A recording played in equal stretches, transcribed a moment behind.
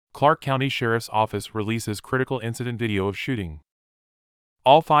Clark County Sheriff's Office releases critical incident video of shooting.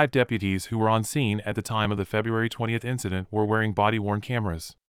 All 5 deputies who were on scene at the time of the February 20th incident were wearing body-worn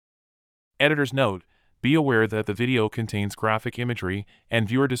cameras. Editor's note: be aware that the video contains graphic imagery and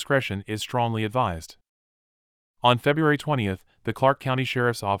viewer discretion is strongly advised. On February 20th, the Clark County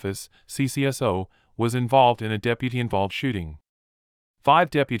Sheriff's Office, CCSO, was involved in a deputy-involved shooting. 5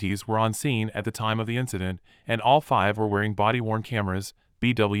 deputies were on scene at the time of the incident, and all 5 were wearing body-worn cameras,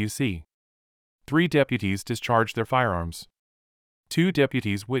 BWC. 3 deputies discharged their firearms. 2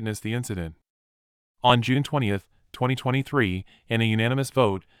 deputies witnessed the incident. On June 20, 2023, in a unanimous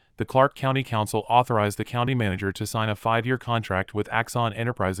vote, the Clark County Council authorized the county manager to sign a 5-year contract with Axon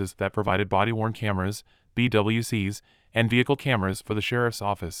Enterprises that provided body-worn cameras, BWCs, and vehicle cameras for the Sheriff's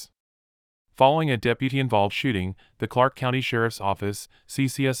Office. Following a deputy-involved shooting, the Clark County Sheriff's Office,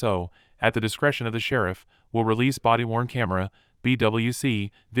 CCSO, at the discretion of the sheriff, will release body-worn camera, BWC,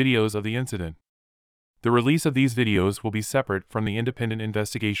 videos of the incident. The release of these videos will be separate from the Independent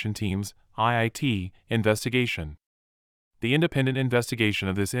Investigation Team's, IIT, investigation. The independent investigation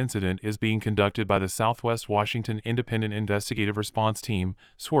of this incident is being conducted by the Southwest Washington Independent Investigative Response Team,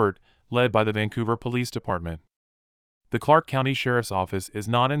 SWIRT, led by the Vancouver Police Department. The Clark County Sheriff's Office is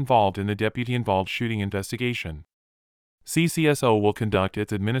not involved in the deputy-involved shooting investigation. CCSO will conduct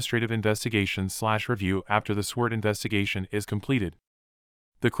its administrative investigation/review after the SWIRT investigation is completed.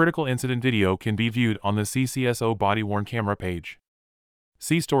 The critical incident video can be viewed on the CCSO body-worn camera page.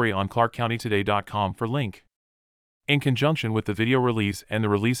 See story on clarkcountytoday.com for link. In conjunction with the video release and the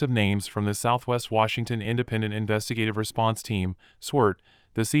release of names from the Southwest Washington Independent Investigative Response Team, SWIRT,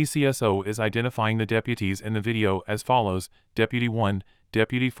 the CCSO is identifying the deputies in the video as follows: Deputy 1,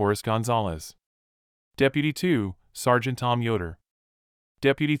 Deputy Forrest Gonzalez. Deputy 2, Sergeant Tom Yoder.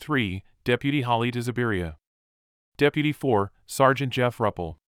 Deputy 3, Deputy Holly DeZabiria. Deputy 4, Sergeant Jeff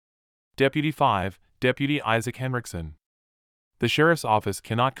Ruppel. Deputy 5, Deputy Isaac Henriksen. The Sheriff's Office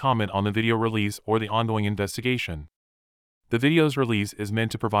cannot comment on the video release or the ongoing investigation. The video's release is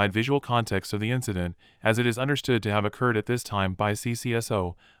meant to provide visual context of the incident, as it is understood to have occurred at this time by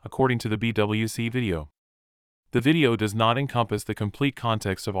CCSO, according to the BWC video. The video does not encompass the complete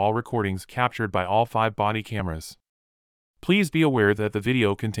context of all recordings captured by all 5 body cameras. Please be aware that the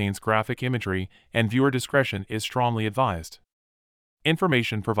video contains graphic imagery, and viewer discretion is strongly advised.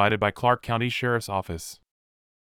 Information provided by Clark County Sheriff's Office.